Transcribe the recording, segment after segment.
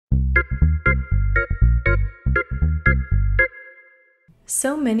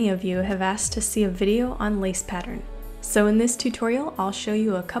So many of you have asked to see a video on lace pattern, so in this tutorial I'll show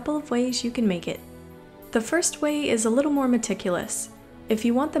you a couple of ways you can make it. The first way is a little more meticulous. If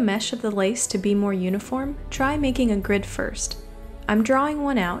you want the mesh of the lace to be more uniform, try making a grid first. I'm drawing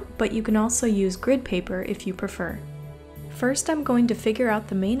one out, but you can also use grid paper if you prefer. First, I'm going to figure out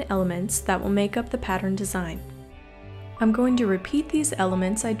the main elements that will make up the pattern design. I'm going to repeat these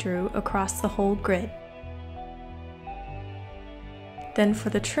elements I drew across the whole grid. Then for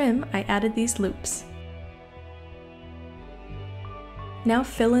the trim, I added these loops. Now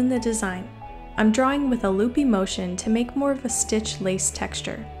fill in the design. I'm drawing with a loopy motion to make more of a stitch lace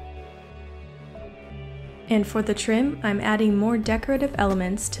texture. And for the trim, I'm adding more decorative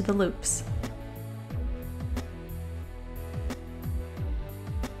elements to the loops.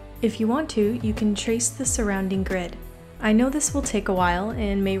 If you want to, you can trace the surrounding grid. I know this will take a while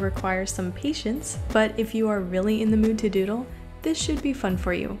and may require some patience, but if you are really in the mood to doodle, this should be fun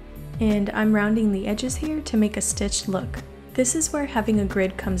for you. And I'm rounding the edges here to make a stitched look. This is where having a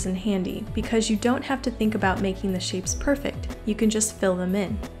grid comes in handy, because you don't have to think about making the shapes perfect, you can just fill them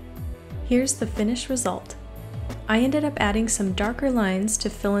in. Here's the finished result. I ended up adding some darker lines to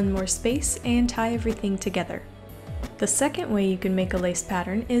fill in more space and tie everything together. The second way you can make a lace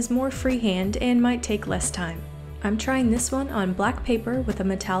pattern is more freehand and might take less time. I'm trying this one on black paper with a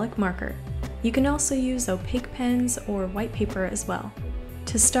metallic marker. You can also use opaque pens or white paper as well.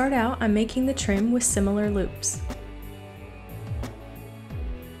 To start out, I'm making the trim with similar loops.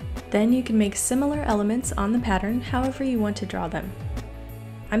 Then you can make similar elements on the pattern however you want to draw them.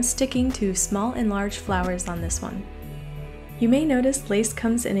 I'm sticking to small and large flowers on this one. You may notice lace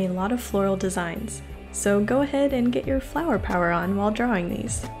comes in a lot of floral designs, so go ahead and get your flower power on while drawing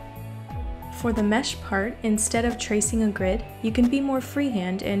these. For the mesh part, instead of tracing a grid, you can be more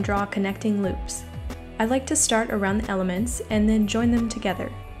freehand and draw connecting loops. I like to start around the elements and then join them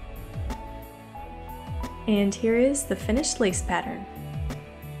together. And here is the finished lace pattern.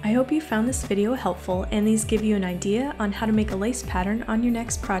 I hope you found this video helpful and these give you an idea on how to make a lace pattern on your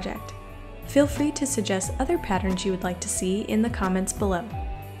next project. Feel free to suggest other patterns you would like to see in the comments below.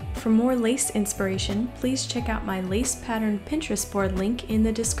 For more lace inspiration, please check out my lace pattern Pinterest board link in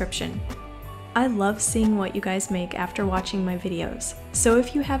the description. I love seeing what you guys make after watching my videos, so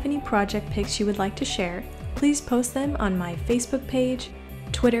if you have any project pics you would like to share, please post them on my Facebook page,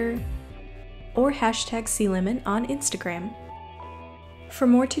 Twitter, or #CLemon on Instagram. For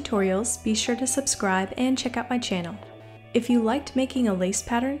more tutorials, be sure to subscribe and check out my channel. If you liked making a lace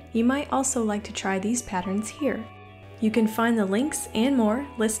pattern, you might also like to try these patterns here. You can find the links and more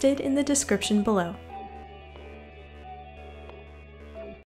listed in the description below.